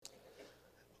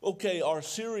Okay, our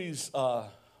series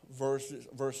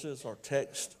verses, our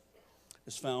text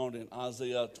is found in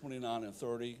Isaiah 29 and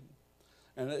 30.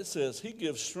 And it says, He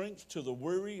gives strength to the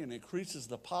weary and increases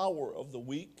the power of the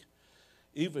weak.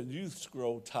 Even youths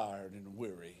grow tired and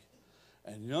weary,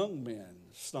 and young men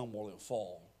stumble and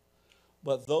fall.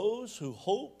 But those who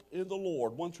hope in the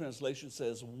Lord, one translation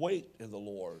says, wait in the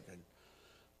Lord, and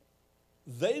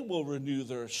they will renew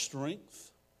their strength.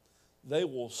 They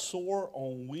will soar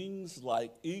on wings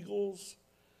like eagles.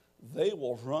 They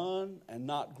will run and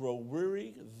not grow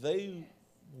weary. They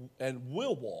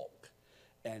will walk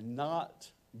and not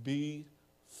be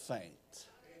faint.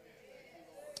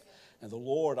 And the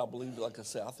Lord, I believe, like I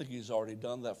said, I think He's already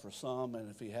done that for some. And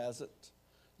if He hasn't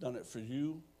done it for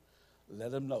you,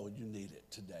 let Him know you need it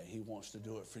today. He wants to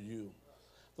do it for you.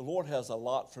 The Lord has a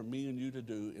lot for me and you to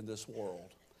do in this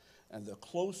world. And the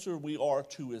closer we are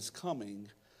to His coming,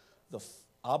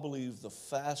 I believe the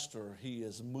faster He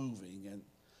is moving and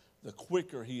the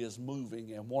quicker He is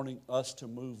moving and wanting us to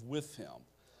move with Him.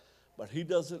 But He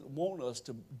doesn't want us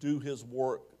to do His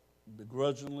work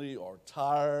begrudgingly or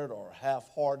tired or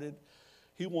half-hearted.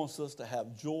 He wants us to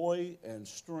have joy and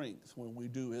strength when we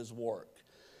do His work.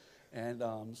 And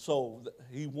so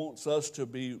He wants us to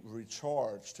be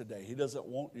recharged today. He doesn't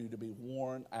want you to be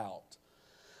worn out.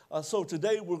 So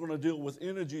today we're going to deal with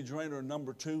energy drainer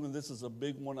number 2, and this is a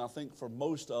big one, I think, for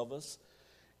most of us.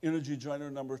 Energy drainer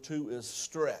number 2 is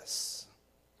stress.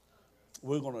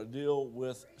 We're going to deal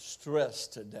with stress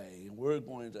today. We're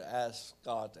going to ask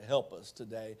God to help us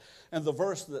today. And the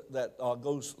verse that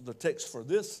goes, the text for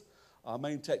this,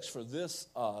 main text for this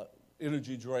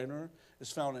energy drainer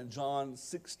is found in John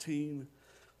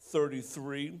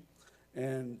 16:33.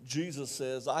 And Jesus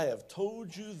says, I have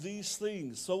told you these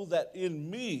things so that in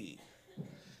me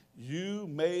you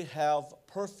may have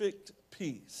perfect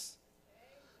peace.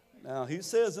 Now, He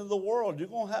says in the world you're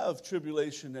going to have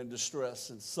tribulation and distress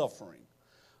and suffering.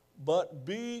 But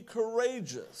be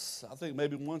courageous. I think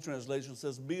maybe one translation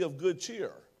says be of good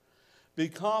cheer. Be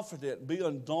confident, be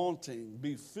undaunting,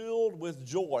 be filled with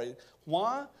joy.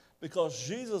 Why? Because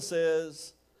Jesus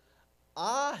says,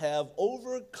 I have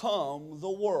overcome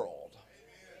the world.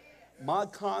 My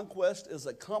conquest is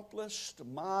accomplished,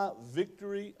 my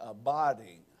victory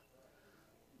abiding.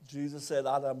 Jesus said,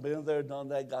 I done been there, done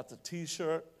that, got the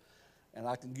t-shirt, and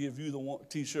I can give you the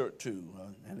t-shirt too.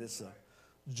 And it's a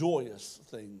joyous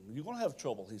thing. You're going to have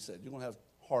trouble, He said. You're going to have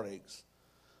heartaches.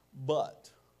 But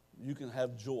you can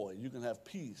have joy. You can have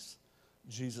peace,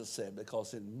 Jesus said,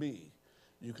 because in me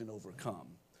you can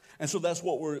overcome. And so that's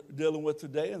what we're dealing with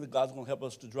today, and God's going to help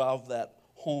us to drive that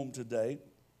home today.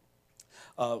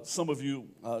 Some of you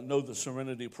know the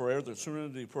serenity prayer. The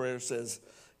serenity prayer says,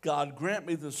 God, grant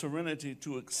me the serenity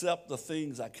to accept the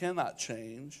things I cannot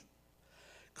change,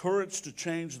 courage to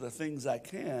change the things I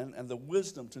can, and the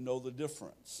wisdom to know the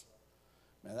difference.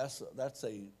 Man,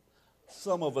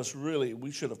 some of us really, we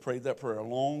should have prayed that prayer a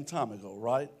long time ago,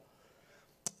 right?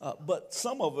 But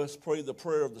some of us pray the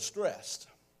prayer of the stressed.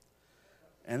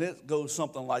 And it goes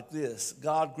something like this.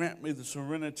 God, grant me the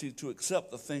serenity to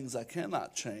accept the things I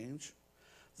cannot change,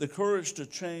 the courage to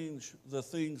change the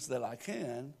things that I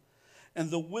can, and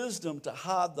the wisdom to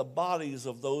hide the bodies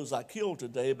of those I killed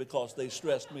today because they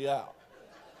stressed me out.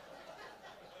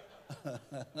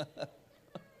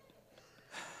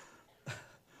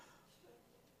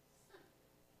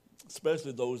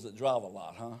 Especially those that drive a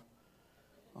lot, huh?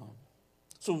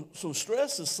 So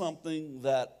stress is something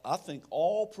that I think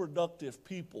all productive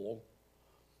people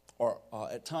are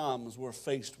at times we're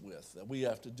faced with, that we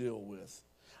have to deal with.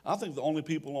 I think the only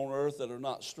people on earth that are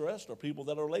not stressed are people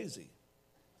that are lazy.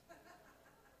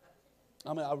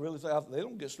 I mean, I really think they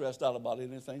don't get stressed out about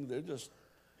anything. They're just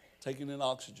taking in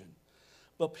oxygen.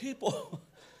 But people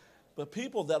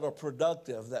that are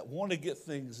productive, that want to get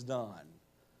things done,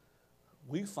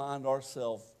 we find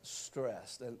ourselves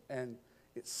stressed. And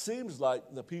it seems like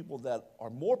the people that are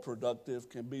more productive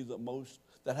can be the most,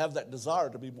 that have that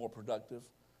desire to be more productive,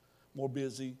 more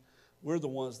busy. We're the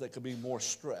ones that can be more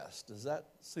stressed. Does that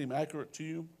seem accurate to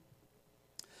you?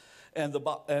 And the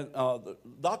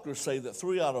doctors say that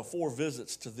 3 out of 4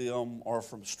 visits to them are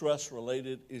from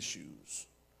stress-related issues.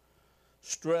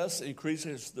 Stress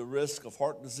increases the risk of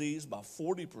heart disease by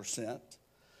 40%,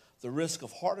 the risk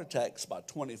of heart attacks by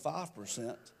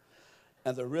 25%,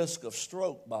 and the risk of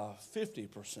stroke by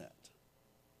 50%.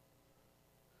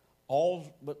 But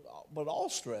all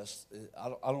stress,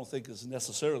 I don't think is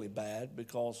necessarily bad,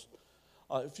 because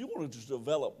if you want to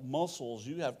develop muscles,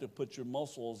 you have to put your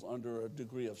muscles under a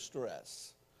degree of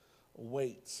stress,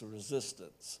 weights,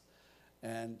 resistance.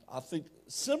 And I think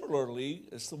similarly,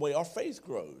 it's the way our faith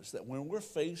grows, that when we're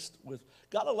faced with,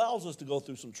 God allows us to go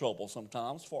through some trouble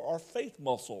sometimes for our faith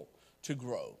muscle to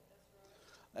grow.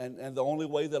 And the only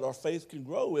way that our faith can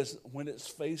grow is when we're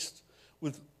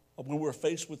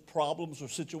faced with problems or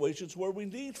situations where we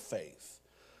need faith.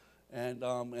 And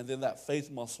then that faith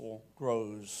muscle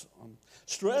grows.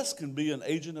 Stress can be an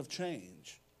agent of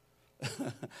change.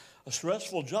 A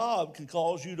stressful job can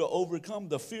cause you to overcome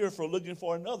the fear for looking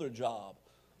for another job.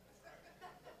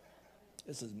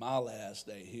 This is my last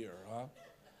day here, huh?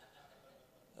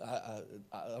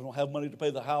 I don't have money to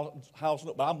pay the house,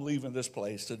 but I'm leaving this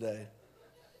place today.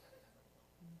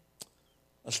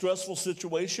 A stressful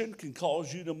situation can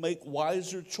cause you to make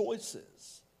wiser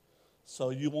choices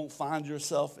so you won't find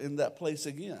yourself in that place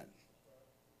again.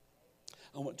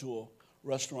 I went to a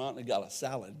restaurant and got a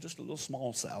salad, just a little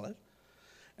small salad.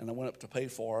 And I went up to pay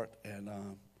for it, and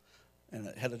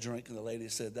I had a drink, and the lady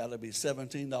said, that'll be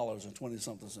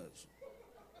 $17.20-something.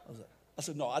 I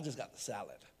said, no, I just got the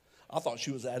salad. I thought she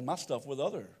was adding my stuff with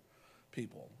other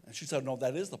people. And she said, no,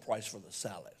 that is the price for the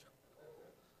salad.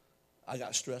 I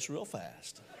got stressed real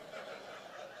fast.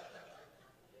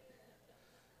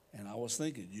 And I was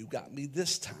thinking, you got me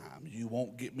this time, you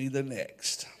won't get me the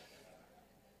next.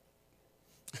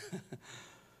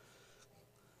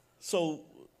 So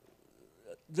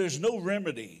there's no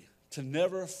remedy to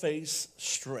never face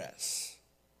stress.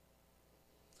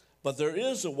 But there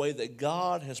is a way that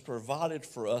God has provided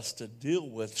for us to deal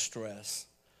with stress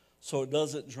so it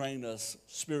doesn't drain us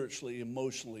spiritually,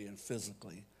 emotionally, and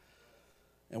physically.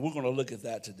 And we're going to look at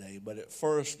that today. But at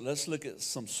first, let's look at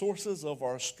some sources of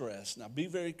our stress. Now, be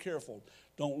very careful.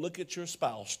 Don't look at your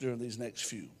spouse during these next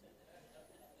few.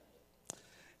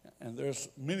 And there's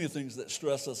many things that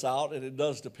stress us out, and it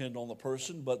does depend on the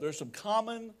person. But there's some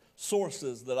common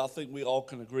sources that I think we all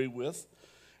can agree with.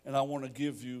 And I want to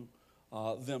give you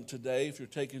them today. If you're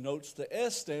taking notes, the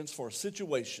S stands for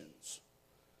situations.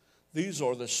 These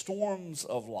are the storms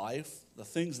of life, the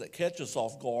things that catch us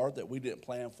off guard that we didn't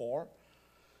plan for.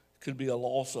 It could be a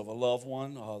loss of a loved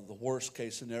one, the worst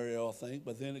case scenario, I think.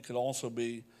 But then it could also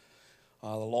be the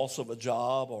loss of a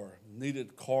job or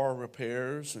needed car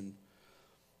repairs and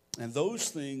those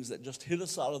things that just hit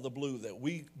us out of the blue that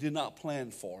we did not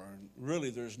plan for. And really,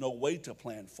 there's no way to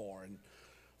plan for. And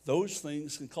those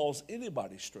things can cause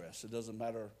anybody stress. It doesn't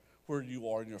matter where you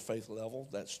are in your faith level.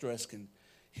 That stress can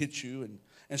hit you.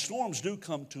 And storms do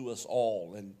come to us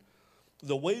all. And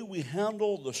the way we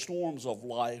handle the storms of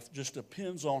life just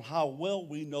depends on how well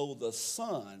we know the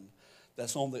sun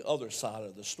that's on the other side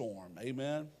of the storm.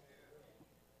 Amen?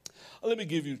 Let me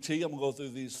give you T. I'm going to go through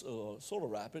these sort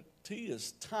of rapid. T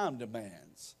is time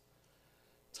demands.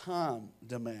 Time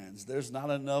demands. There's not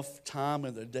enough time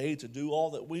in the day to do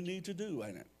all that we need to do,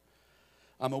 ain't it?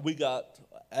 I mean, we got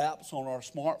apps on our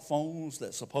smartphones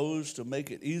that's supposed to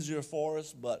make it easier for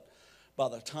us, but by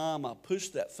the time I push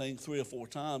that thing 3 or 4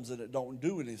 times and it don't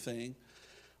do anything,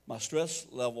 my stress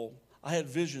level, I had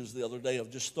visions the other day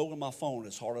of just throwing my phone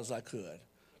as hard as I could.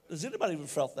 Does anybody ever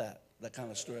felt that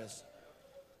kind of stress?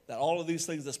 That all of these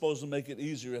things are supposed to make it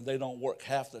easier and they don't work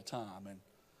half the time.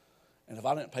 And if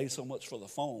I didn't pay so much for the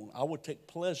phone, I would take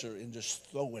pleasure in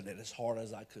just throwing it as hard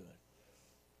as I could.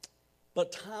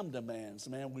 But time demands,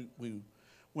 man,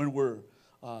 when we're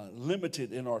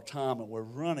limited in our time and we're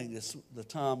running, it's the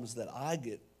times that I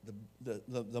get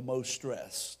the most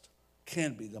stressed,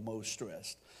 can be the most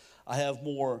stressed. I have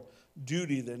more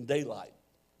duty than daylight.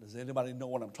 Does anybody know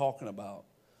what I'm talking about?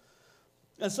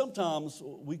 And sometimes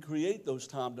we create those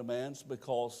time demands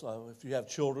because if you have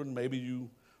children, maybe you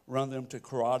run them to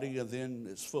karate, and then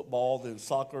it's football, then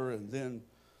soccer, and then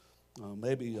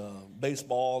maybe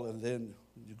baseball, and then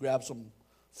you grab some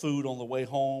food on the way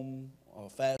home,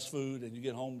 fast food, and you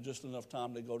get home just enough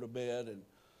time to go to bed.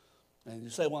 And you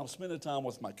say, well, I'm spending time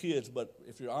with my kids, but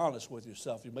if you're honest with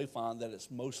yourself, you may find that it's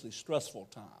mostly stressful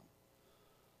time.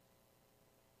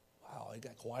 Wow, it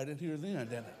got quiet in here then,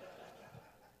 didn't it?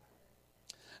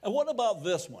 And what about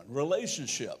this one?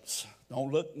 Relationships.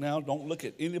 Don't look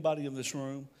at anybody in this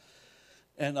room.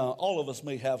 And all of us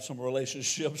may have some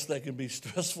relationships that can be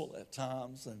stressful at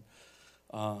times. And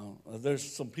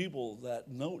there's some people that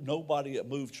nobody at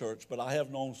Move Church, but I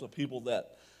have known some people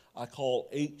that I call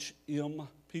HM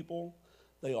people.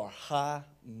 They are high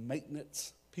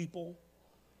maintenance people.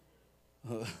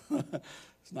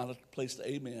 It's not a place to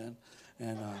amen.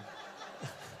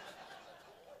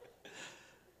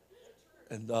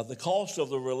 And the cost of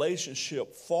the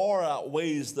relationship far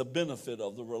outweighs the benefit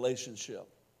of the relationship.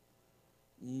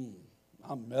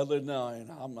 I'm meddling now,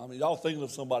 and I mean, y'all thinking of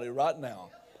somebody right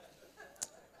now.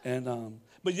 And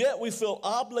but yet we feel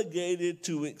obligated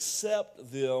to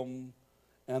accept them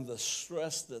and the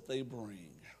stress that they bring.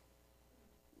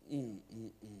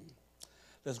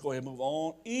 Let's go ahead and move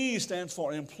on. E stands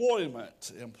for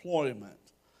employment. Employment.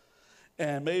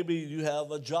 And maybe you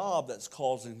have a job that's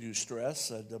causing you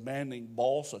stress, a demanding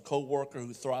boss, a coworker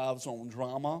who thrives on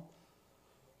drama,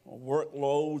 a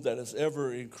workload that is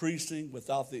ever increasing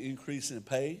without the increase in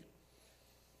pay.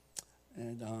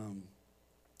 And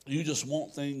you just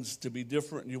want things to be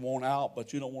different and you want out,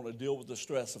 but you don't want to deal with the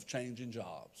stress of changing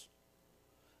jobs.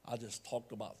 I just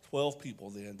talked about 12 people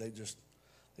then. They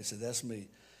said, that's me.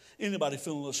 Anybody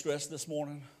feeling a little stressed this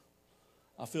morning?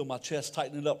 I feel my chest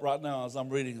tightening up right now as I'm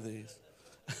reading these.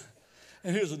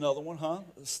 And here's another one,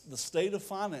 The state of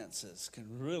finances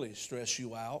can really stress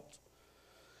you out.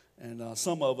 And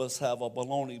some of us have a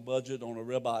bologna budget on a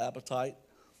ribeye appetite.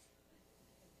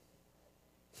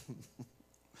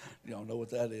 Y'all know what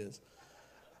that is.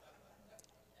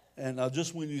 And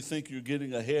just when you think you're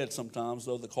getting ahead sometimes,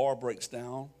 though, the car breaks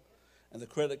down. And the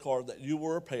credit card that you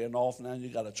were paying off, now you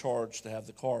got to charge to have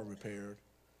the car repaired.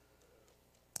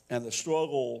 And the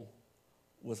struggle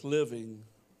with living,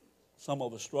 some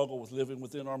of us struggle with living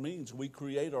within our means. We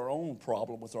create our own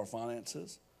problem with our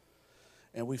finances.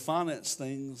 And we finance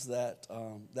things that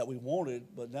we wanted,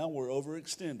 but now we're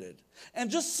overextended.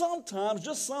 And just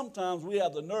sometimes we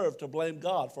have the nerve to blame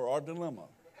God for our dilemma.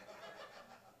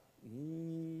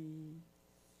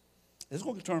 It's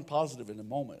going to turn positive in a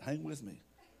moment. Hang with me.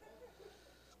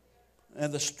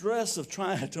 And the stress of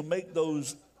trying to make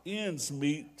those ends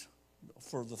meet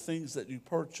for the things that you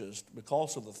purchased,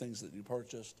 because of the things that you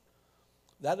purchased,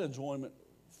 that enjoyment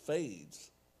fades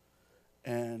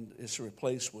and it's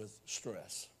replaced with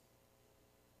stress.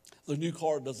 The new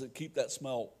car doesn't keep that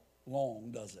smell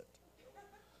long, does it?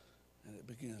 And it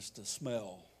begins to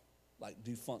smell like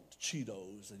defunct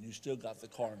Cheetos, and you still got the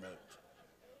car note.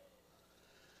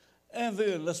 And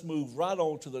then let's move right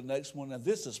on to the next one. And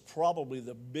this is probably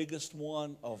the biggest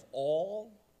one of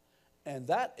all. And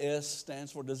that S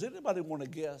stands for, does anybody want to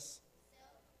guess?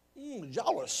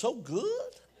 Y'all are so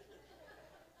good.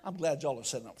 I'm glad y'all are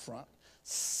sitting up front.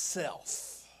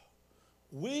 Self.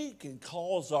 We can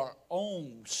cause our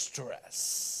own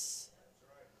stress.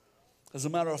 As a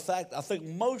matter of fact, I think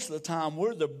most of the time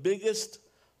we're the biggest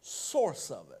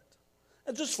source of it.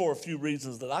 And just for a few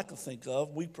reasons that I can think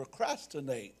of, we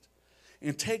procrastinate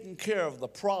in taking care of the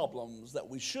problems that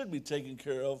we should be taking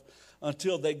care of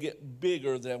until they get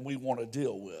bigger than we want to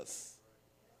deal with.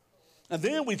 And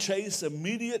then we chase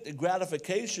immediate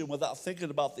gratification without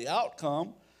thinking about the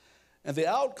outcome. And the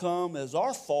outcome is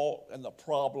our fault and the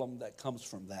problem that comes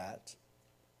from that.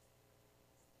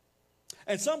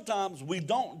 And sometimes we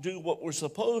don't do what we're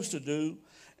supposed to do,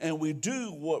 and we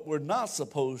do what we're not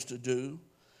supposed to do.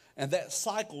 And that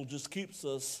cycle just keeps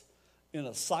us in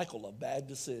a cycle of bad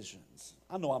decisions.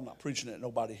 I know I'm not preaching at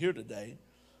nobody here today,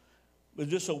 but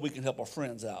just so we can help our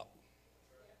friends out.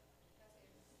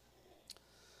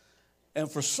 And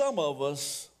for some of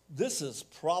us, this is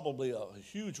probably a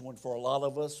huge one for a lot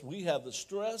of us. We have the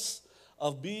stress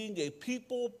of being a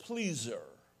people pleaser.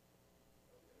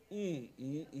 And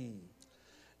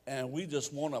we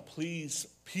just want to please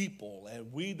people,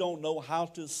 and we don't know how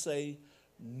to say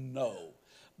no.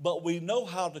 But we know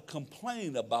how to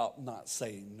complain about not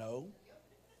saying no.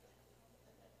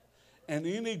 And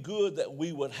any good that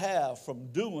we would have from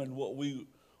doing what we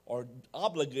are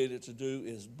obligated to do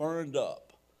is burned up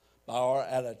by our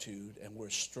attitude, and we're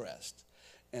stressed.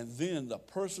 And then the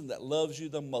person that loves you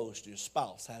the most, your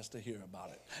spouse, has to hear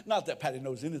about it. Not that Patty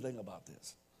knows anything about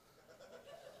this.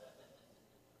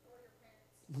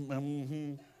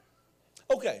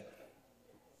 Okay.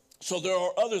 So there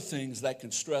are other things that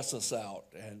can stress us out,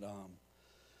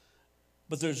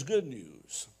 but there's good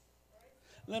news.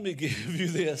 Let me give you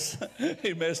this.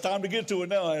 Amen. It's time to get to it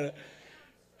now.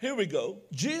 Here we go.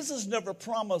 Jesus never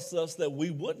promised us that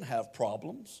we wouldn't have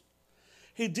problems.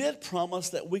 He did promise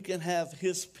that we can have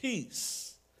his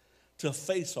peace to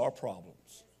face our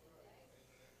problems.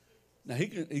 Now, he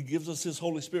gives us his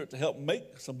Holy Spirit to help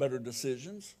make some better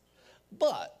decisions,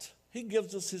 but he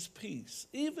gives us his peace.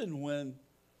 Even when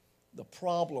the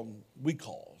problem we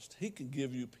caused, he can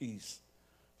give you peace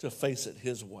to face it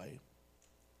his way.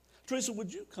 Teresa,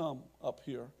 would you come up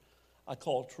here? I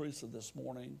called Teresa this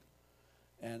morning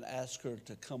and asked her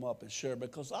to come up and share,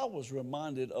 because I was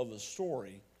reminded of a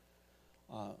story.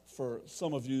 For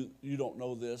some of you, you don't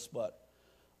know this, but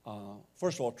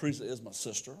first of all, Teresa is my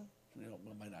sister. You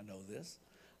may not know this.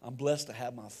 I'm blessed to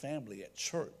have my family at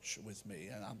church with me,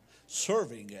 and I'm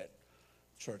serving at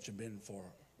church and been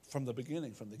from the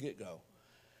beginning, from the get-go.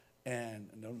 And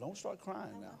don't start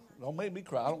crying now. Don't make me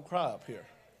cry. I don't cry up here.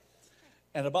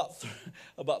 And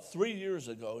about 3 years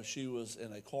ago, she was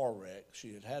in a car wreck.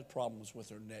 She had had problems with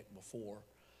her neck before,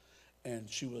 and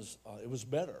it was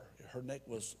better. Her neck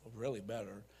was really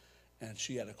better, and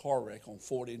she had a car wreck on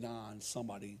 49.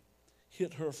 Somebody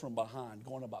hit her from behind,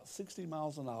 going about 60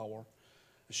 miles an hour,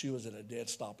 and she was at a dead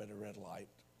stop at a red light.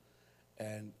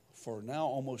 And for now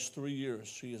almost 3 years,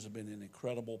 she has been in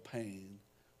incredible pain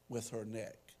with her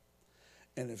neck.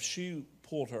 And if she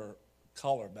pulled her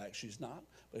collar back, she's not,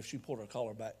 but if she pulled her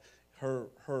collar back,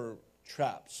 her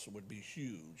traps would be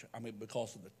huge. I mean,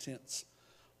 because of the tense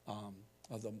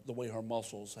of the way her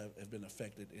muscles have been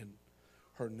affected in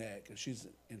her neck, and she's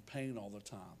in pain all the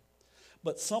time.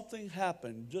 But something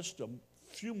happened just a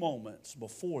few moments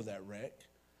before that wreck.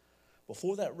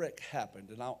 Before that wreck happened,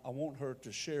 and I want her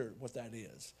to share what that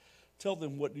is. Tell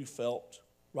them what you felt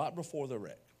right before the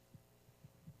wreck.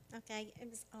 Okay, it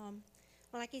was, well,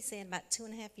 like you said, about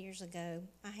 2.5 years ago,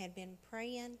 I had been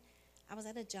praying. I was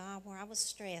at a job where I was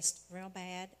stressed real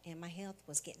bad, and my health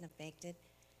was getting affected.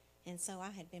 And so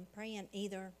I had been praying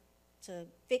either to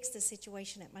fix the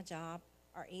situation at my job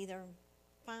or either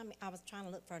I was trying to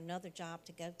look for another job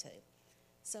to go to.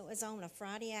 So it was on a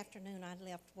Friday afternoon. I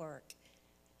left work,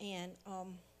 and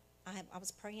I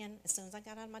was praying as soon as I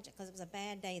got out of my job, because it was a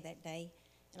bad day that day,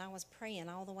 and I was praying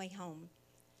all the way home.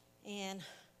 And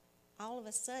all of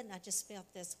a sudden, I just felt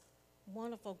this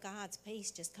wonderful God's peace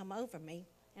just come over me.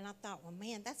 And I thought, well,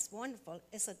 man, that's wonderful.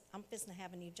 I'm fixing to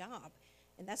have a new job,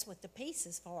 and that's what the peace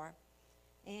is for.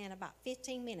 And about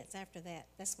 15 minutes after that,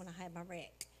 that's when I had my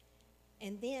wreck.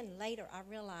 And then later, I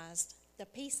realized the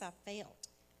peace I felt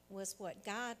was what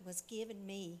God was giving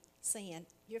me, saying,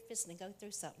 you're fixing to go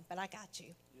through something, but I got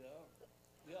you.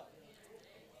 Yeah.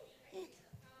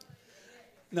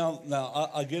 Now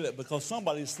I get it, because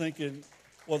somebody's thinking,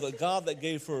 well, the God that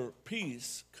gave her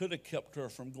peace could have kept her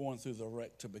from going through the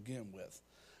wreck to begin with.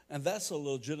 And that's a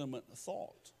legitimate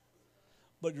thought.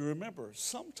 But you remember,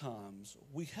 sometimes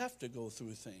we have to go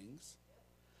through things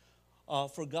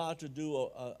for God to do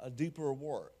a deeper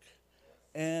work.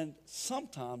 And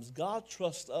sometimes God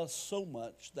trusts us so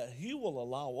much that he will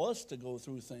allow us to go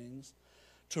through things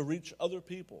to reach other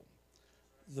people,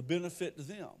 the benefit to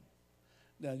them.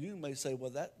 Now, you may say,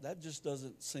 well, that just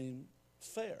doesn't seem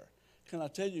fair. Can I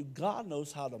tell you, God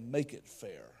knows how to make it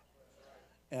fair.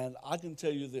 And I can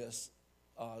tell you this,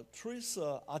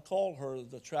 Teresa, I call her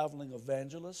the traveling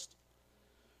evangelist.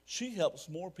 She helps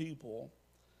more people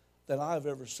than I've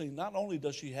ever seen. Not only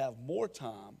does she have more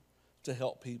time to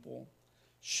help people,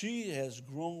 she has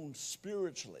grown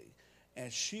spiritually.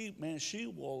 And she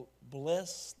will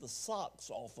bless the socks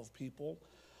off of people.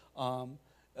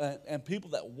 And people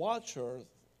that watch her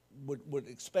would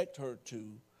expect her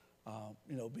to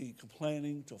be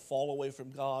complaining, to fall away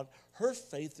from God. Her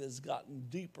faith has gotten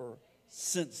deeper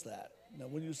since that. Now,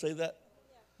 when you say that,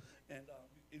 and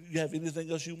you have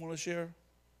anything else you want to share?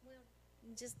 Well,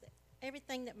 just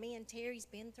everything that me and Terry's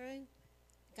been through,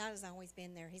 God has always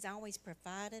been there. He's always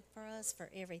provided for us for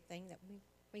everything that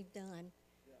we've done.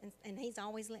 Yeah. And he's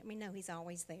always let me know he's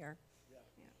always there. Yeah.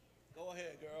 Yeah. Go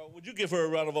ahead, girl. Would you give her a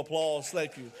round of applause?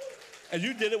 Thank you. And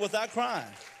you did it without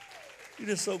crying. You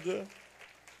did so good.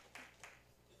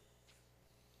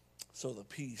 So the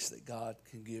peace that God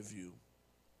can give you.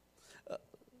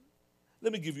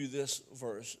 Let me give you this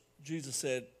verse. Jesus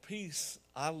said, peace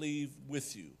I leave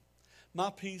with you.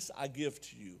 My peace I give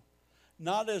to you.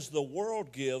 Not as the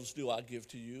world gives do I give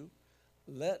to you.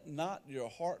 Let not your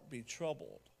heart be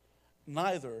troubled,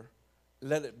 neither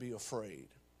let it be afraid.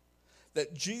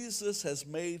 That Jesus has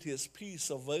made his peace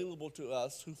available to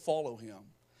us who follow him.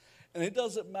 And it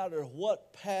doesn't matter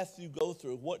what path you go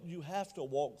through, what you have to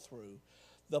walk through,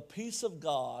 the peace of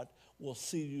God will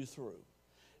see you through.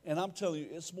 And I'm telling you,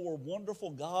 it's more wonderful.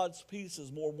 God's peace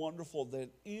is more wonderful than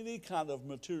any kind of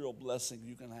material blessing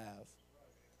you can have.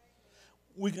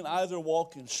 We can either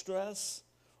walk in stress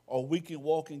or we can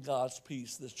walk in God's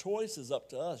peace. The choice is up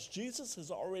to us. Jesus has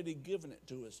already given it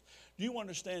to us. Do you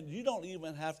understand? You don't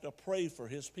even have to pray for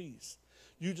his peace.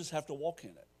 You just have to walk in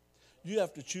it. You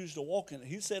have to choose to walk in it.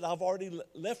 He said, I've already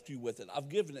left you with it. I've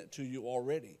given it to you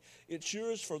already. It's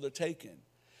yours for the taking.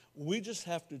 We just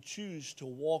have to choose to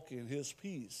walk in his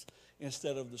peace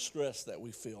instead of the stress that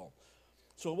we feel.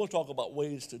 So we'll talk about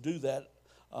ways to do that.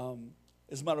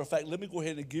 As a matter of fact, let me go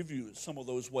ahead and give you some of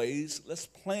those ways. Let's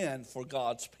plan for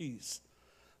God's peace.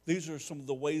 These are some of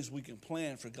the ways we can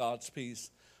plan for God's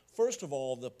peace. First of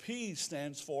all, the P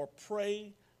stands for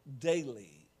pray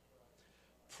daily.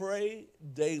 Pray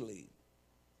daily.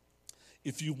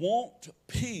 If you want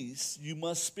peace, you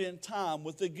must spend time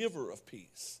with the giver of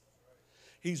peace.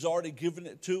 He's already given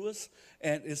it to us,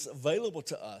 and it's available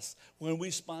to us. When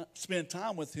we spend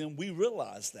time with him, we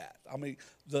realize that. I mean,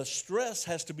 the stress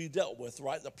has to be dealt with,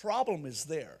 right? The problem is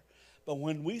there. But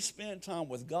when we spend time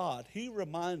with God, he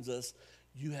reminds us,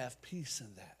 you have peace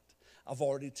in that. I've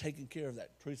already taken care of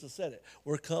that. Teresa said it.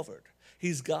 We're covered.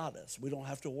 He's got us. We don't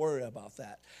have to worry about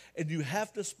that. And you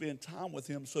have to spend time with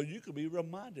him so you can be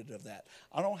reminded of that.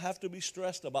 I don't have to be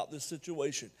stressed about this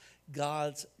situation.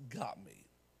 God's got me.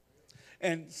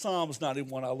 And Psalms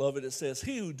 91, I love it. It says,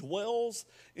 he who dwells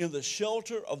in the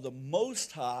shelter of the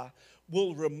Most High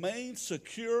will remain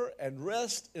secure and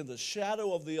rest in the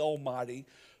shadow of the Almighty,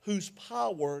 whose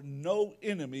power no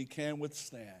enemy can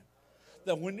withstand.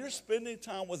 That when you're spending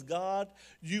time with God,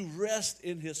 you rest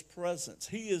in his presence.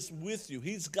 He is with you.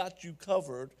 He's got you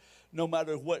covered no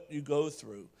matter what you go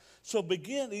through. So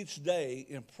begin each day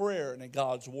in prayer and in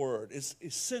God's word. It's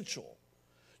essential.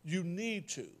 You need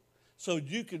to, so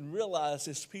you can realize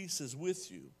his peace is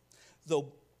with you.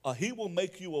 Though he will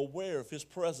make you aware of his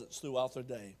presence throughout the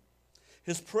day.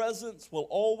 His presence will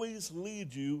always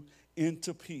lead you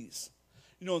into peace.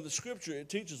 You know, in the scripture, it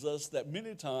teaches us that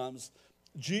many times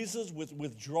Jesus would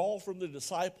withdraw from the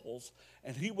disciples,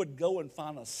 and he would go and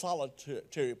find a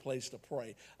solitary place to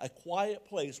pray, a quiet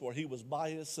place where he was by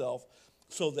himself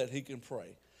so that he can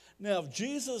pray. Now, if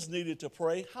Jesus needed to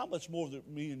pray, how much more do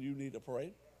me and you need to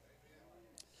pray?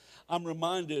 I'm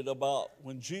reminded about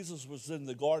when Jesus was in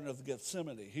the Garden of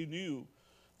Gethsemane. He knew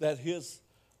that his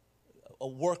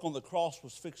work on the cross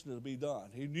was fixing to be done.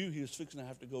 He knew he was fixing to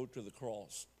have to go to the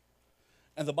cross.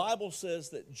 And the Bible says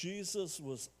that Jesus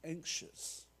was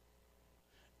anxious,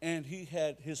 and he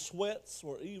had his sweat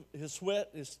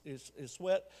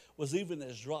was even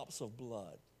as drops of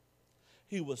blood.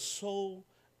 He was so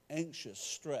anxious,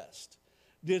 stressed.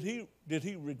 Did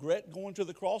he regret going to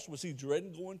the cross? Was he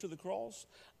dreading going to the cross?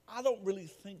 I don't really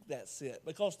think that's it,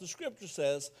 because the scripture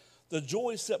says for the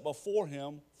joy set before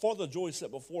him,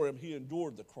 he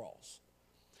endured the cross.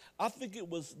 I think it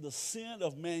was the sin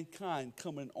of mankind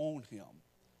coming on him.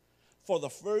 For the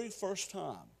very first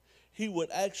time, he would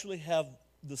actually have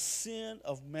the sin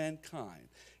of mankind.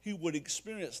 He would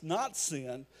experience not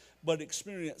sin, but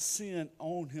experience sin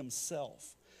on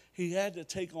himself. He had to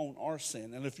take on our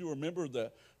sin. And if you remember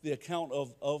the account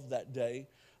of that day,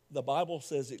 the Bible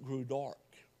says it grew dark.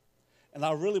 And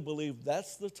I really believe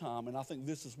that's the time, and I think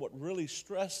this is what really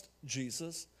stressed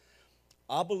Jesus.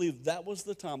 I believe that was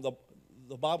the time.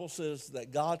 The Bible says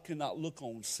that God cannot look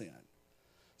on sin.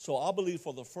 So I believe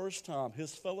for the first time,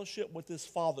 his fellowship with his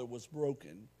Father was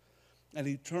broken, and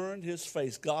he turned his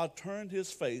face. God turned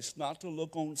his face not to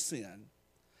look on sin,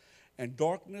 and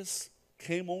darkness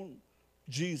came on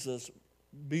Jesus,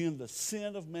 being the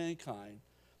sin of mankind.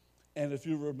 And if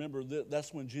you remember,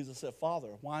 that's when Jesus said, Father,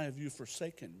 why have you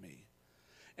forsaken me?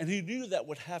 And he knew that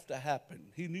would have to happen.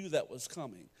 He knew that was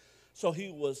coming. So he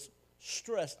was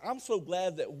stressed. I'm so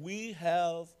glad that we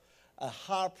have a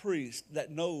high priest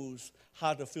that knows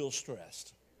how to feel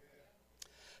stressed.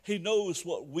 He knows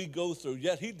what we go through,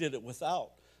 yet he did it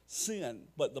without sin.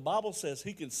 But the Bible says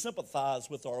he can sympathize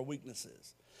with our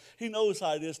weaknesses. He knows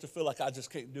how it is to feel like I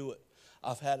just can't do it.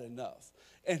 I've had enough.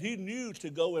 And he knew to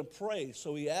go and pray,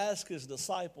 so he asked his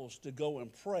disciples to go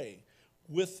and pray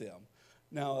with them.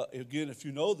 Now, again, if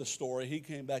you know the story, he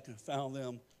came back and found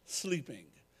them sleeping.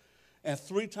 And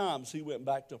 3 times he went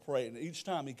back to pray, and each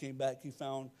time he came back, he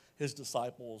found his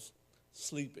disciples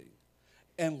sleeping.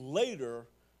 And later,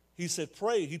 he said,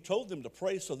 pray. He told them to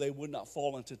pray so they would not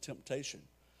fall into temptation.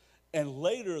 And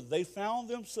later, they found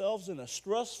themselves in a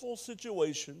stressful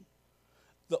situation,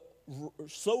 the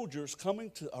soldiers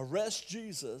coming to arrest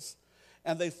Jesus,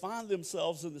 and they find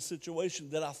themselves in the situation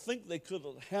that I think they could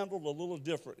have handled a little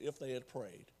different if they had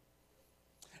prayed.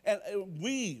 And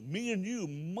me and you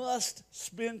must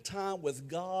spend time with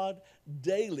God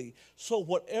daily, so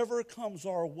whatever comes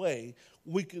our way,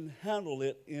 we can handle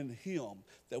it in him,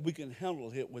 that we can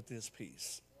handle it with his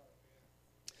peace.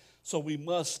 So we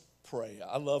must pray.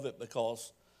 I love it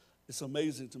because it's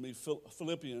amazing to me.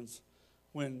 Philippians,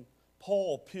 when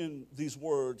Paul penned these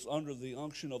words under the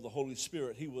unction of the Holy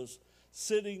Spirit, he was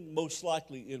sitting most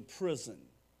likely in prison.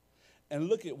 And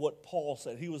look at what Paul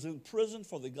said. He was in prison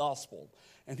for the gospel.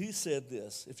 And he said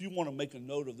this. If you want to make a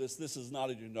note of this, this is not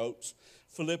in your notes.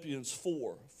 Philippians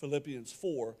 4,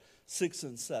 6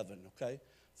 and 7, okay?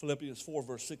 Philippians 4,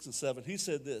 verse 6 and 7. He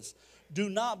said this, do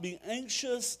not be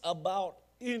anxious about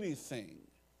anything,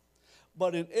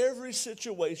 but in every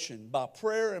situation, by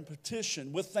prayer and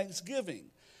petition, with thanksgiving,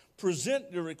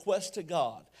 present your request to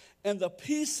God. And the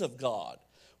peace of God,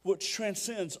 which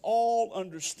transcends all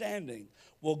understanding,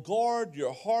 will guard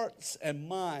your hearts and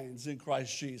minds in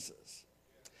Christ Jesus.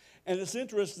 And it's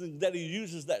interesting that he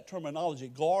uses that terminology,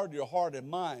 guard your heart and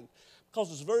mind,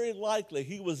 because it's very likely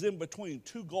he was in between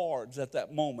two guards at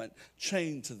that moment,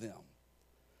 chained to them.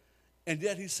 And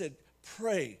yet he said,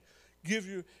 pray, give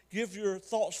your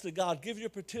thoughts to God, give your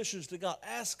petitions to God,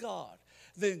 ask God.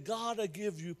 Then God will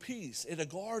give you peace. It'll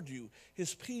guard you.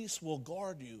 His peace will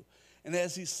guard you. And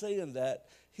as he's saying that,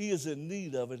 he is in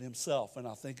need of it himself, and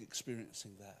I think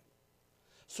experiencing that.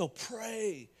 So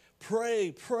pray,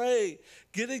 pray, pray.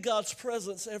 Get in God's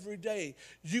presence every day.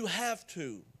 You have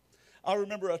to. I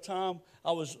remember a time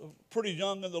I was pretty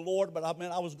young in the Lord, but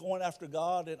I was going after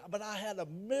God, but I had a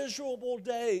miserable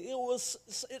day.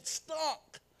 It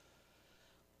stunk.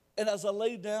 And as I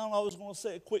laid down, I was going to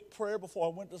say a quick prayer before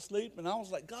I went to sleep, and I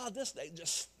was like, God, this day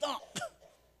just stunk.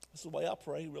 That's the way I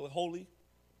pray, really holy.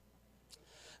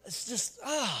 It's just,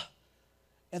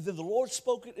 And then the Lord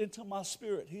spoke it into my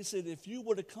spirit. He said, if you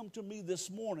would have come to me this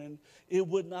morning, it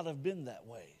would not have been that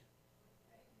way.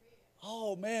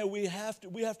 Oh, man, we have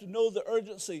to know the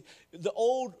urgency. The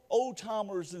old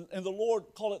timers and the Lord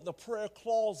call it the prayer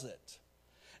closet.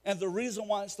 And the reason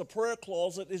why it's the prayer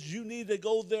closet is you need to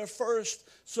go there first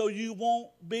so you won't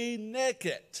be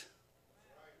naked.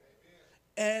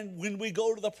 And when we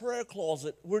go to the prayer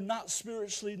closet, we're not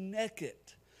spiritually naked.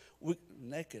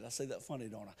 Naked, I say that funny,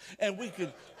 don't I? And we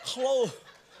can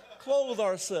clothe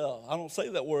ourselves. I don't say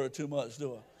that word too much,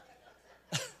 do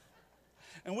I?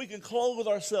 And we can clothe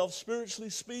ourselves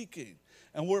spiritually speaking,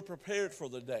 and we're prepared for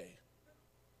the day.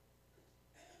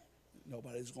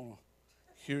 Nobody's going to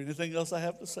hear anything else I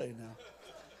have to say now.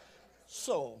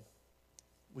 So,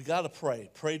 we got to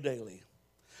pray daily.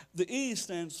 The E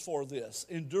stands for this,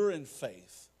 endure in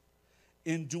faith.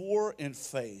 Endure in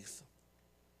faith.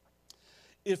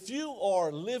 If you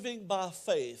are living by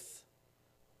faith,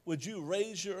 would you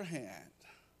raise your hand?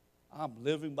 I'm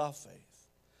living by faith.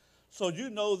 So you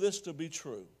know this to be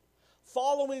true.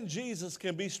 Following Jesus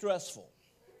can be stressful.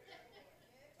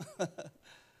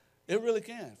 It really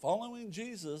can. Following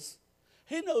Jesus,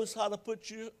 he knows how to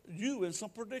put you in some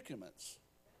predicaments.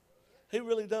 He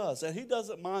really does, and he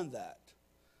doesn't mind that.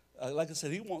 Like I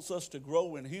said, he wants us to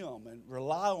grow in him and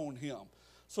rely on him.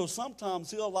 So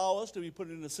sometimes he'll allow us to be put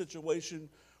in a situation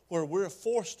where we're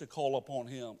forced to call upon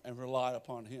him and rely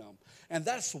upon him. And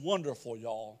that's wonderful,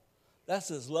 y'all. That's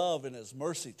his love and his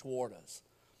mercy toward us.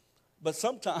 But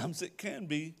sometimes it can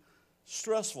be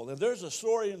stressful. And there's a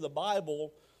story in the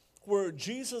Bible where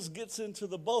Jesus gets into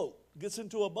a boat,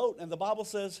 and the Bible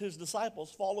says his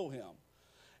disciples follow him.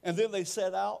 And then they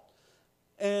set out,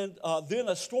 and then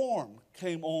a storm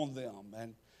came on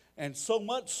them. And so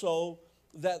much so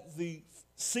that the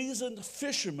seasoned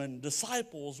fishermen,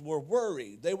 disciples, were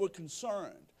worried. They were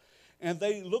concerned. And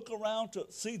they look around to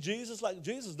see Jesus, like,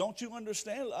 Jesus, don't you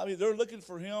understand? I mean, they're looking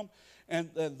for him. And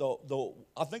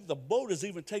I think the boat is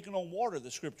even taking on water,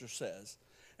 the scripture says.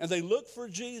 And they look for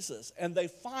Jesus, and they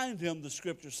find him, the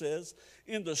scripture says,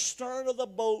 in the stern of the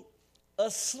boat,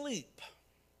 asleep.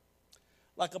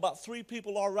 Like about 3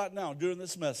 people are right now during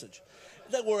this message.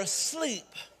 They were asleep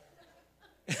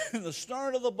in the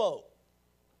stern of the boat.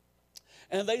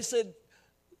 And they said,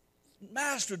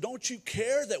 Master, don't you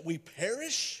care that we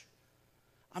perish?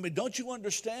 I mean, don't you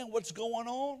understand what's going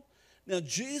on? Now,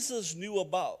 Jesus knew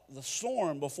about the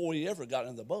storm before he ever got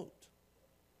in the boat.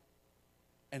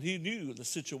 And he knew the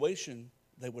situation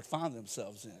they would find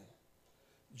themselves in.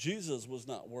 Jesus was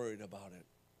not worried about it.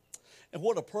 And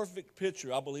what a perfect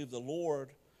picture I believe the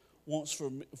Lord wants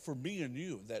for me and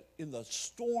you, that in the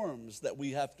storms that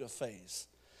we have to face,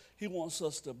 he wants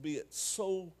us to be at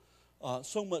so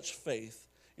much faith,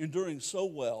 enduring so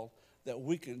well that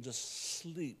we can just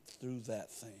sleep through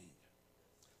that thing.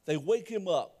 They wake him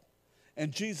up,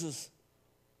 and Jesus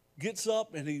gets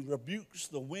up and he rebukes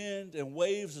the wind and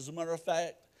waves. As a matter of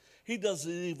fact, he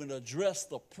doesn't even address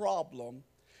the problem.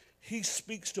 He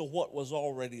speaks to what was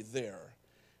already there.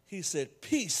 He said,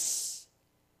 peace,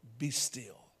 be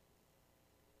still.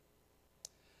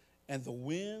 And the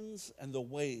winds and the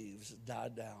waves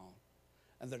died down.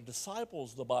 And the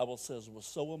disciples, the Bible says, were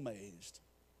so amazed.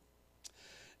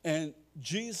 And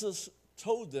Jesus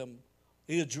told them,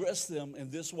 he addressed them in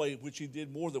this way, which he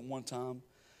did more than one time.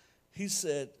 He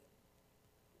said,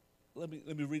 let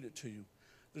me read it to you.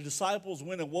 The disciples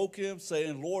went and woke him,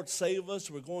 saying, Lord, save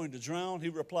us, we're going to drown. He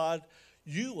replied,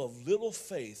 you of little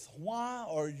faith, why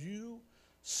are you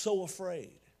so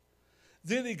afraid?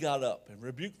 Then he got up and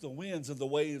rebuked the winds and the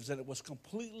waves, and it was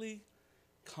completely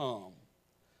calm.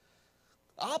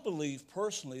 I believe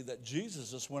personally that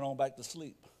Jesus just went on back to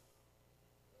sleep.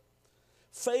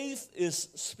 Faith is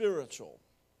spiritual.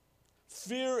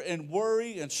 Fear and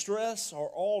worry and stress are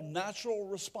all natural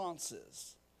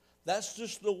responses That's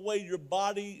just the way your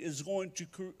body is going to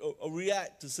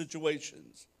react to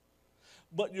situations.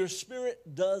 But your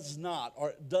spirit does not,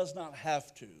 or does not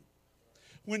have to.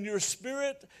 When your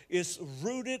spirit is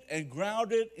rooted and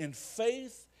grounded in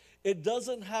faith, it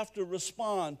doesn't have to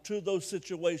respond to those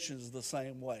situations the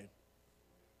same way.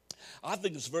 I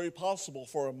think it's very possible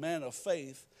for a man of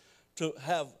faith to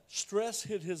have stress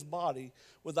hit his body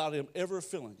without him ever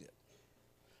feeling it,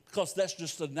 because that's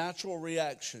just a natural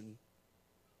reaction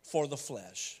for the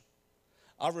flesh.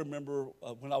 I remember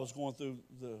when I was going through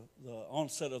the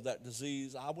onset of that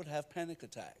disease, I would have panic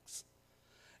attacks.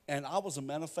 And I was a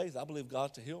man of faith. I believed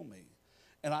God to heal me.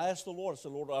 And I asked the Lord, I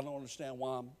said, Lord, I don't understand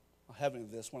why I'm having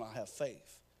this when I have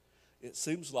faith. It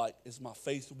seems like, is my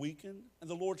faith weakened? And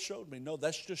the Lord showed me, no,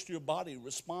 that's just your body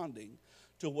responding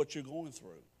to what you're going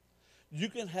through. You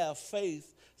can have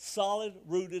faith, solid,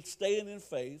 rooted, staying in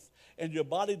faith, and your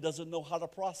body doesn't know how to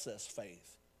process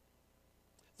faith.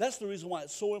 That's the reason why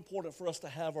it's so important for us to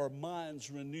have our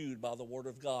minds renewed by the Word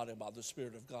of God and by the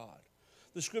Spirit of God.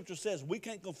 The Scripture says we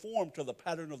can't conform to the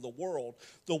pattern of the world,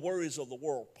 the worries of the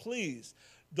world. Please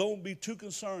don't be too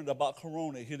concerned about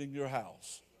Corona hitting your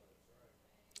house.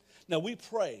 Now, we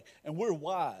pray, and we're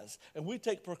wise, and we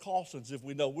take precautions if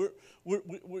we know.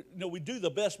 We do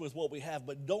the best with what we have,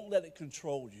 but don't let it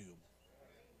control you.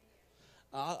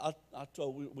 I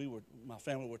told my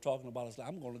family were talking about it. I was like,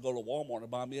 I'm going to go to Walmart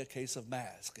and buy me a case of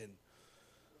masks. And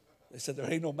they said,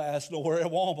 there ain't no mask nowhere at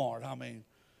Walmart.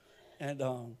 And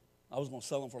I was going to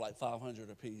sell them for like $500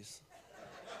 a piece.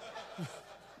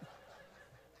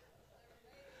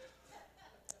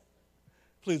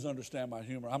 Please understand my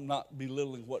humor. I'm not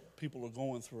belittling what people are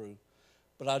going through.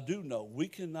 But I do know we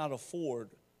cannot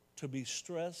afford to be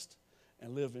stressed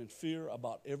and live in fear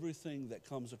about everything that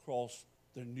comes across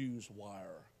the news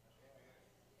wire.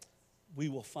 We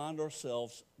will find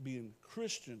ourselves being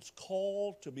Christians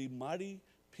called to be mighty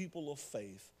people of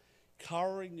faith,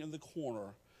 cowering in the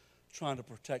corner, trying to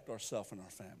protect ourselves and our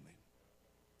family.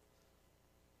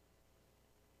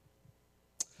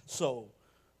 So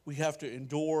we have to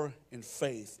endure in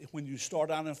faith. When you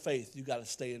start out in faith, you got to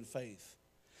stay in faith.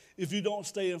 If you don't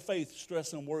stay in faith,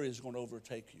 stress and worry is going to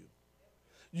overtake you.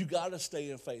 You got to stay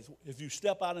in faith. If you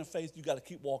step out in faith, you got to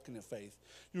keep walking in faith.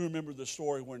 You remember the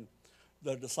story when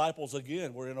the disciples,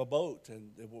 again, were in a boat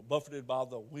and they were buffeted by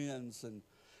the winds.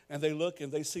 And they look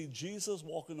and they see Jesus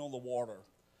walking on the water.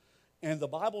 And the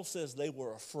Bible says they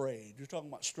were afraid. You're talking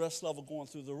about stress level going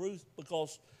through the roof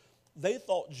because they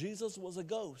thought Jesus was a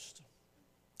ghost.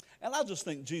 And I just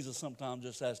think Jesus sometimes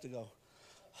just has to go,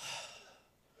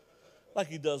 like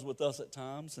he does with us at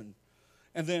times. And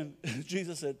then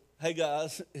Jesus said, hey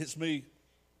guys, it's me.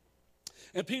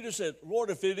 And Peter said,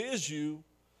 Lord, if it is you,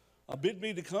 bid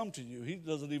me to come to you. He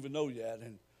doesn't even know yet.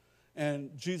 And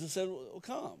Jesus said, well,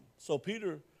 come. So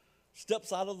Peter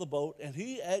steps out of the boat and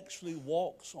he actually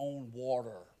walks on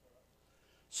water.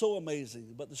 So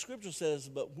amazing. But the scripture says,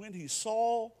 but when he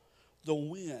saw the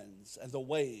winds and the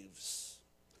waves,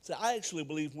 so I actually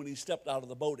believe when he stepped out of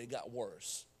the boat, it got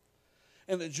worse.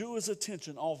 And it drew his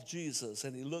attention off Jesus,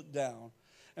 and he looked down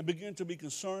and began to be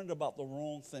concerned about the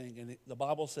wrong thing. And the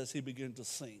Bible says he began to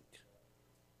sink.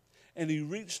 And he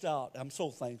reached out. I'm so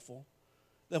thankful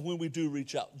that when we do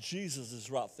reach out, Jesus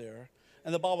is right there.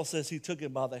 And the Bible says he took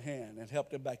him by the hand and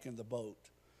helped him back in the boat.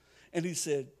 And he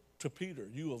said to Peter,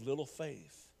 you of little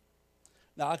faith.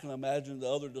 Now I can imagine the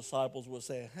other disciples would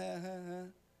say, ha, ha, ha.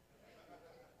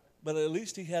 But at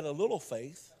least he had a little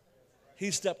faith. He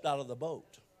stepped out of the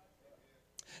boat.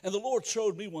 And the Lord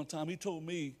showed me one time, he told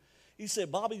me, he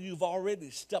said, Bobby, you've already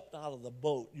stepped out of the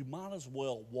boat. You might as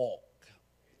well walk.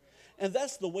 And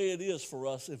that's the way it is for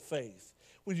us in faith.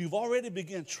 When you've already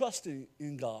begun trusting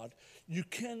in God, you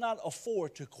cannot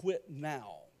afford to quit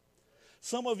now.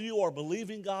 Some of you are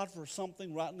believing God for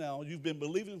something right now. You've been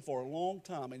believing for a long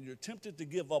time, and you're tempted to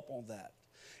give up on that.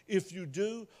 If you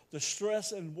do, the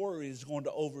stress and worry is going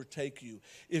to overtake you.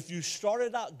 If you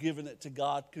started out giving it to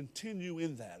God, continue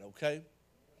in that, okay? Amen.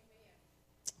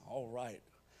 All right.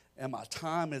 And my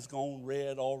time has gone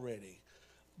red already.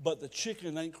 But the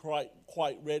chicken ain't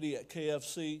quite ready at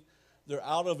KFC. They're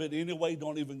out of it anyway.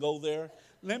 Don't even go there.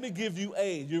 Let me give you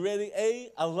A. You ready?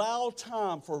 A, allow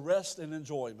time for rest and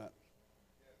enjoyment.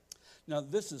 Now,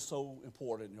 this is so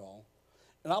important, y'all.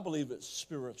 And I believe it's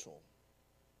spiritual.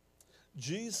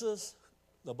 Jesus,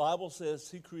 the Bible says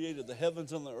he created the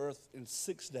heavens and the earth in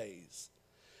 6 days.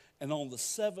 And on the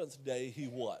seventh day, he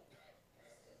what?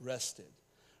 Rested.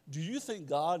 Do you think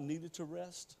God needed to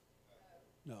rest?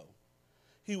 No.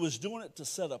 He was doing it to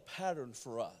set a pattern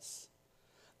for us.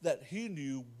 That he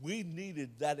knew we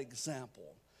needed that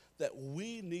example. That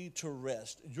we need to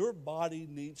rest. Your body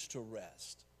needs to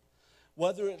rest.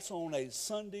 Whether it's on a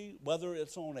Sunday, whether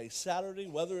it's on a Saturday,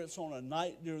 whether it's on a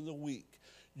night during the week,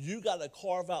 you got to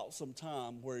carve out some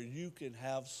time where you can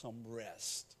have some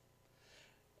rest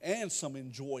and some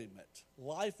enjoyment.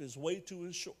 Life is way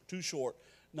too short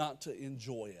not to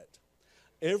enjoy it.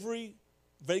 Every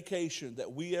vacation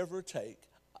that we ever take,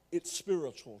 it's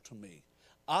spiritual to me.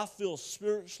 I feel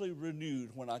spiritually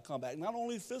renewed when I come back. Not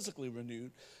only physically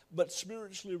renewed, but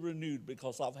spiritually renewed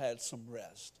because I've had some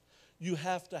rest. You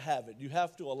have to have it. You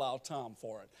have to allow time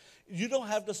for it. You don't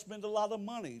have to spend a lot of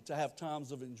money to have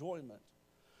times of enjoyment.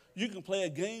 You can play a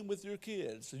game with your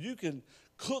kids. You can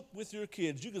cook with your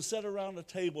kids. You can sit around a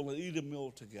table and eat a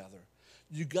meal together.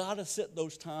 You got to set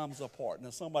those times apart. Now,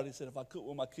 somebody said, if I cook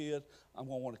with my kid, I'm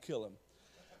going to want to kill him.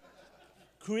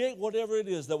 Create whatever it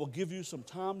is that will give you some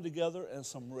time together and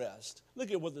some rest.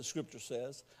 Look at what the scripture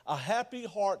says. A happy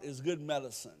heart is good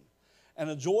medicine, and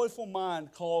a joyful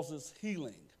mind causes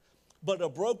healing, but a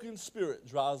broken spirit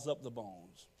dries up the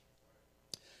bones.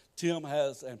 Tim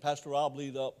has, and Pastor Rob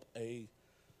lead up a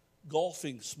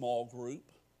golfing small group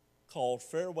called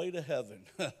Fairway to Heaven.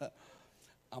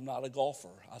 I'm not a golfer.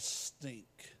 I stink.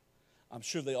 I'm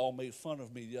sure they all made fun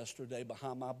of me yesterday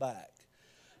behind my back.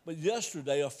 But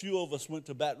yesterday, a few of us went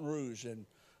to Baton Rouge, and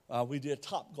we did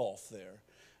Top Golf there.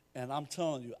 And I'm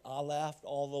telling you, I laughed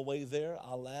all the way there.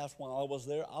 I laughed when I was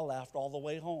there. I laughed all the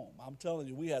way home. I'm telling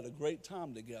you, we had a great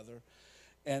time together.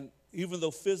 And even though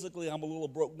physically I'm a little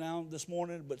broke down this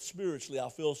morning, but spiritually I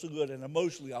feel so good, and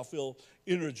emotionally I feel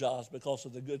energized because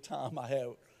of the good time I had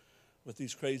with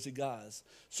these crazy guys.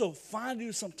 So find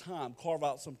you some time, carve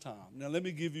out some time. Now let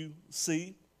me give you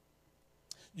C.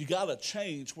 You got to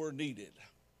change where needed.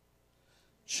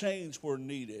 Change where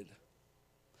needed.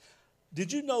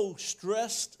 Did you know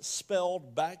stressed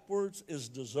spelled backwards is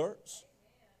desserts?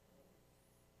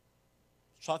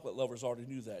 Chocolate lovers already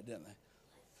knew that, didn't they?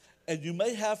 And you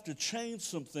may have to change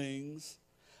some things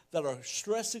that are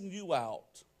stressing you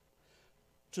out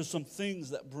to some things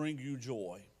that bring you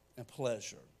joy and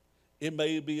pleasure. It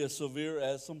may be as severe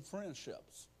as some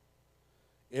friendships.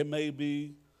 It may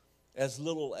be as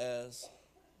little as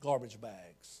garbage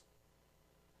bags.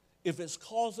 If it's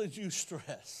causing you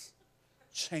stress,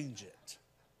 change it.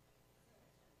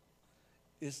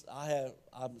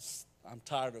 I'm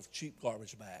tired of cheap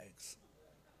garbage bags.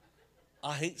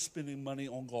 I hate spending money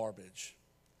on garbage.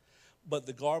 But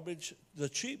the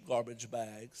cheap garbage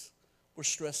bags were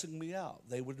stressing me out.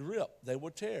 They would rip, they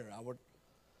would tear.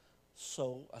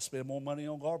 So I spend more money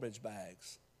on garbage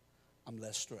bags. I'm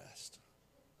less stressed.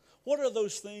 What are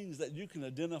those things that you can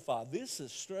identify? This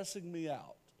is stressing me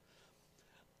out.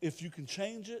 If you can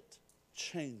change it,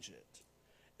 change it.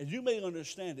 And you may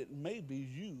understand it may be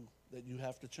you that you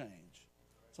have to change.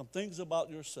 Some things about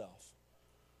yourself.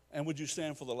 And would you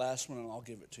stand for the last one, and I'll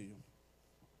give it to you.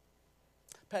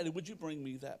 Patty, would you bring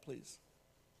me that, please?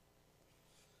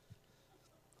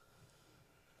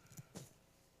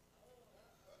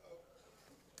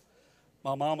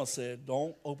 My mama said,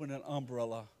 don't open an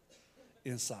umbrella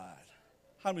inside.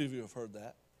 How many of you have heard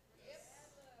that?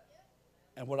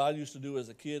 And what I used to do as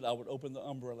a kid, I would open the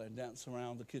umbrella and dance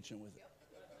around the kitchen with it.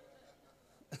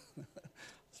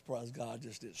 Surprised God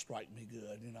just didn't strike me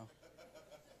good, you know.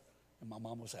 And my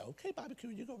mom would say, okay, barbecue,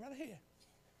 you go right ahead.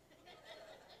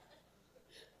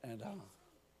 And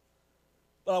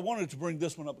but I wanted to bring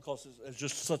this one up because it's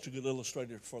just such a good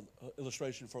illustration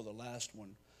for the last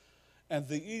one. And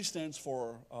the E stands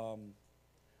for, going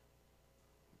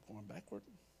backward.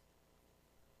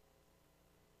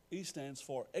 E stands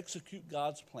for execute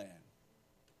God's plan.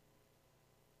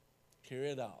 Carry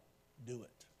it out. Do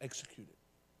it. Execute it.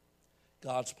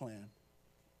 God's plan.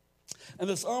 And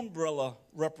this umbrella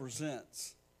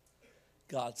represents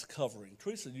God's covering.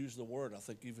 Teresa used the word, I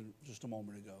think, even just a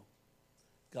moment ago.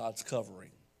 God's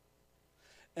covering.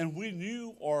 And when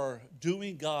you are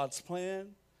doing God's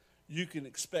plan, you can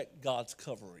expect God's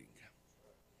covering.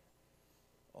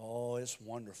 Oh, it's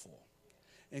wonderful.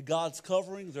 In God's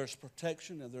covering, there's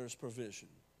protection and there's provision.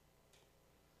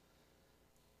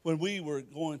 When we were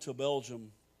going to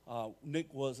Belgium,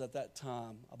 Nick was at that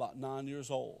time about 9 years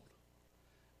old.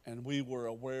 And we were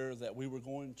aware that we were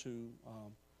going to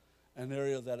an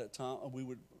area that at time we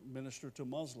would minister to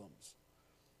Muslims.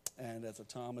 And at the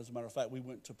time, as a matter of fact, we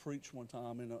went to preach one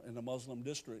time in a Muslim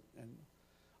district.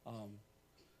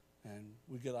 And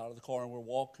we get out of the car and we're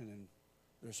walking, and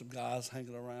there's some guys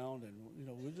hanging around. And, you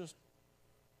know, we're just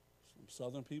some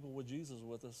Southern people with Jesus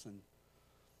with us.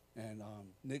 And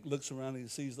Nick looks around and he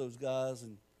sees those guys,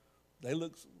 and they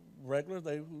look regular.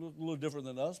 They look a little different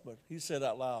than us. But he said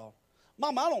out loud,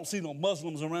 Mom, I don't see no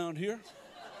Muslims around here.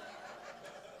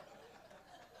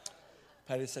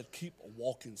 Patty said, keep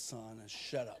walking, son, and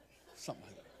shut up. something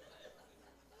like that.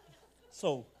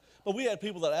 So, but we had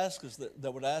people that ask us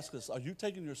that would ask us, "Are you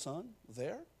taking your son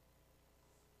there?"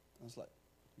 I was like,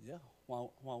 "Yeah. Why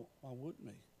wouldn't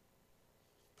we?"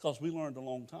 Because we learned a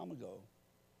long time ago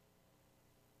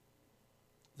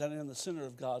that in the center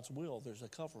of God's will, there's a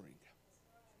covering.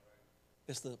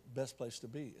 It's the best place to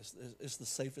be. It's the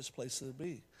safest place to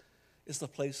be. It's the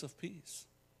place of peace.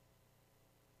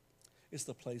 It's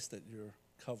the place that you're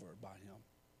covered by him.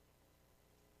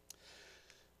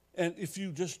 And if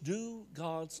you just do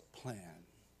God's plan,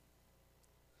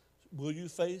 will you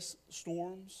face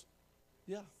storms?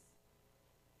 Yeah.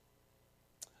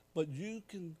 But you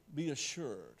can be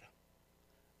assured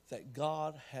that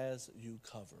God has you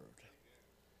covered.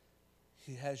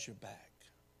 He has your back.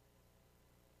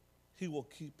 He will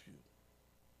keep you.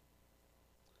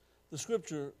 The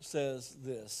scripture says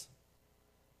this,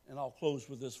 and I'll close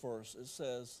with this verse. It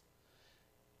says,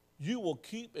 "You will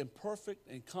keep in perfect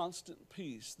and constant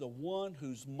peace the one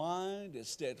whose mind is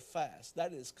steadfast,"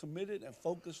 that is committed and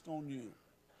focused on you,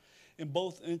 "in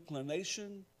both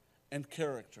inclination and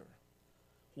character."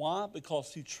 Why?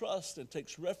 Because he trusts and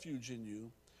takes refuge in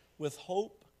you with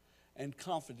hope and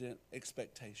confident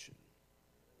expectation.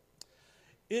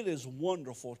 It is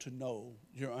wonderful to know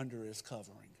you're under his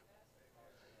covering.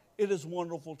 It is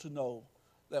wonderful to know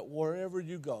that wherever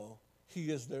you go, he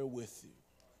is there with you.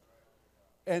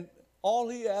 And all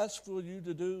he asks for you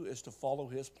to do is to follow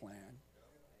his plan,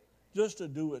 just to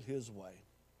do it his way.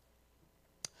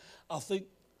 I think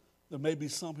there may be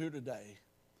some here today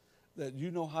that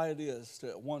you know how it is to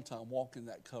at one time walk in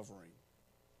that covering.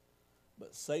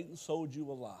 But Satan sold you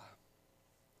a lie.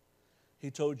 He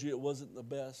told you it wasn't the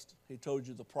best. He told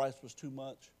you the price was too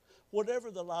much. Whatever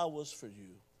the lie was for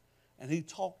you. And he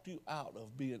talked you out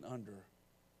of being under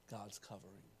God's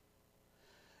covering.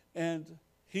 And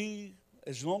he,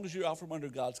 as long as you're out from under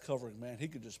God's covering, man, he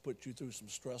could just put you through some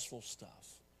stressful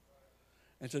stuff.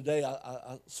 And today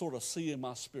I sort of see in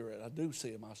my spirit, I do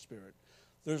see in my spirit,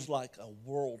 there's like a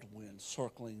whirlwind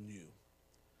circling you.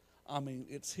 I mean,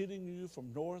 it's hitting you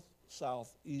from north,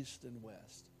 south, east, and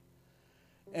west.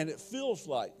 And it feels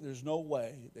like there's no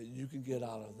way that you can get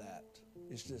out of that.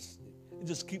 It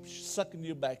just keeps sucking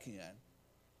you back in.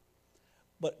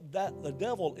 But the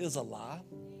devil is a lie.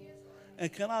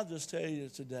 And can I just tell you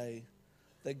today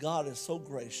that God is so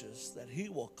gracious that he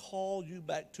will call you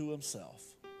back to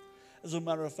himself. As a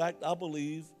matter of fact, I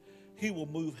believe he will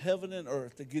move heaven and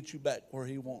earth to get you back where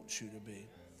he wants you to be.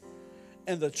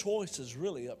 And the choice is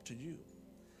really up to you.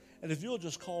 And if you'll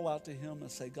just call out to him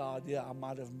and say, "God, yeah, I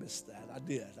might have missed that. I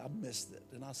did. I missed it.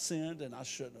 And I sinned and I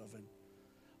shouldn't have.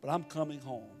 But I'm coming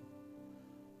home."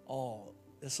 Oh,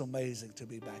 it's amazing to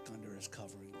be back under his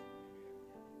covering.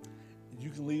 And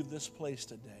you can leave this place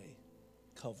today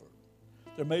covered.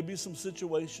 There may be some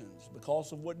situations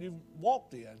because of what you've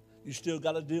walked in, you still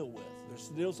got to deal with. There's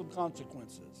still some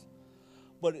consequences.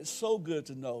 But it's so good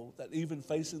to know that even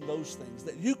facing those things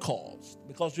that you caused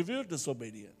because of your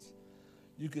disobedience,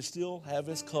 you can still have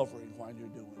his covering while you're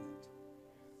doing it.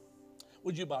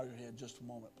 Would you bow your head just a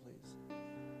moment, please?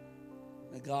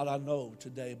 And God, I know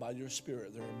today by your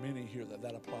Spirit there are many here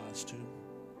that applies to.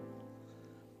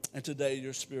 And today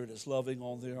your Spirit is loving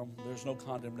on them. There's no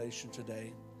condemnation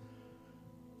today.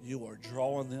 You are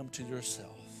drawing them to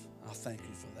yourself. I thank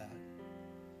you for that.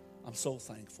 I'm so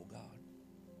thankful, God.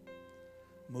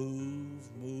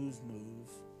 Move, move, move.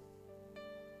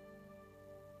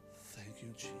 Thank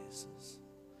you, Jesus.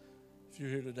 If you're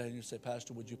here today and you say,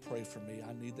 "Pastor, would you pray for me?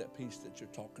 I need that peace that you're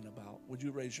talking about." Would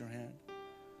you raise your hand?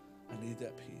 I need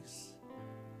that peace.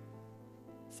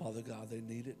 Father God, they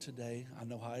need it today. I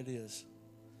know how it is.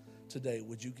 Today,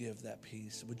 would you give that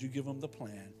peace? Would you give them the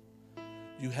plan?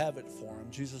 You have it for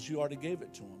them. Jesus, you already gave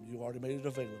it to them. You already made it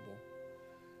available.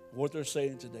 What they're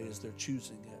saying today is they're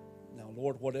choosing it. Now,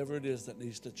 Lord, whatever it is that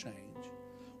needs to change,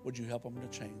 would you help them to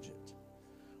change it?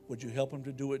 Would you help them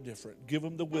to do it different? Give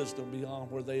them the wisdom beyond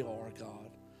where they are,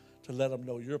 God, to let them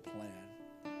know your plan.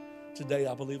 Today,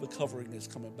 I believe a covering is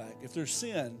coming back. If there's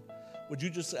sin, would you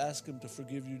just ask him to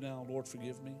forgive you now? "Lord,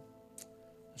 forgive me.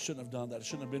 I shouldn't have done that. I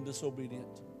shouldn't have been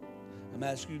disobedient. I'm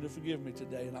asking you to forgive me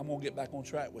today, and I'm going to get back on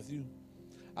track with you.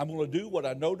 I'm going to do what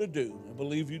I know to do and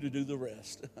believe you to do the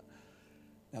rest."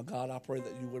 Now, God, I pray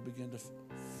that you would begin to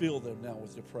fill them now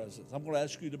with your presence. I'm going to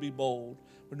ask you to be bold.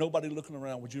 With nobody looking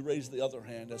around, would you raise the other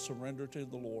hand as surrender to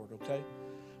the Lord, okay?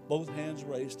 Both hands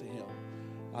raised to him.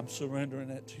 I'm surrendering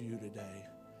it to you today.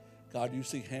 God, you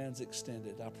see hands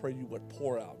extended. I pray you would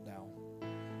pour out now.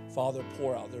 Father,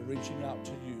 pour out. They're reaching out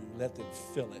to you. Let them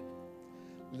feel it.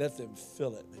 Let them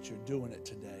feel it that you're doing it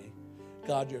today.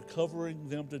 God, you're covering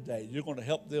them today. You're going to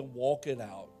help them walk it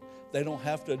out. They don't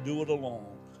have to do it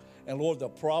alone. And Lord,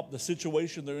 the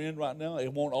situation they're in right now,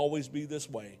 it won't always be this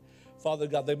way. Father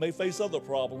God, they may face other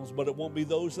problems, but it won't be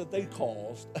those that they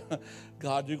caused.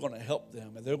 God, you're going to help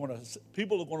them, and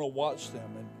people are going to watch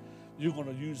them, and you're going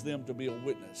to use them to be a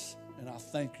witness. And I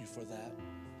thank you for that.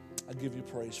 I give you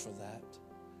praise for that.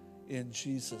 In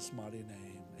Jesus' mighty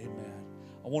name, amen.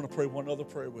 I want to pray one other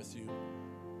prayer with you.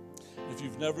 If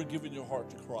you've never given your heart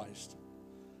to Christ,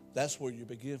 that's where you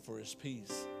begin for his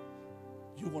peace.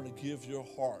 You want to give your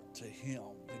heart to him,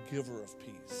 the giver of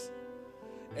peace.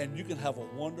 And you can have a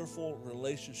wonderful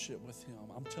relationship with him.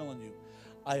 I'm telling you,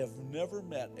 I have never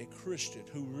met a Christian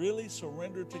who really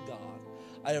surrendered to God.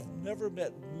 I have never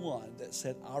met one that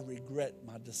said, I regret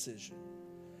my decision.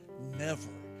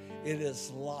 Never. It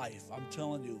is life. I'm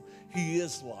telling you, he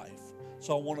is life.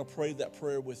 So I want to pray that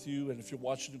prayer with you. And if you're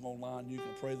watching it online, you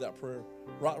can pray that prayer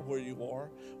right where you are.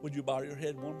 Would you bow your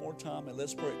head one more time and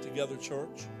let's pray it together,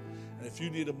 church? And if you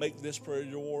need to make this prayer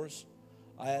yours,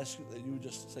 I ask you that you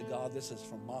just say, God, this is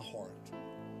from my heart.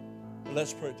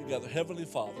 Let's pray it together. Heavenly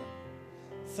Father,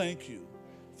 thank you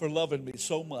for loving me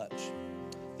so much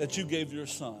that you gave your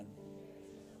son,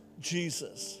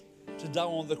 Jesus, to die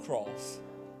on the cross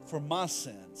for my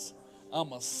sins.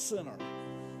 I'm a sinner.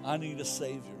 I need a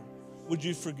Savior. Would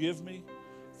you forgive me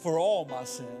for all my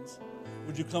sins?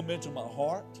 Would you come into my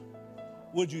heart?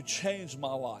 Would you change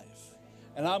my life?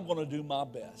 And I'm going to do my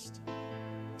best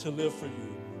to live for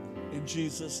you. In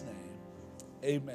Jesus' name, amen.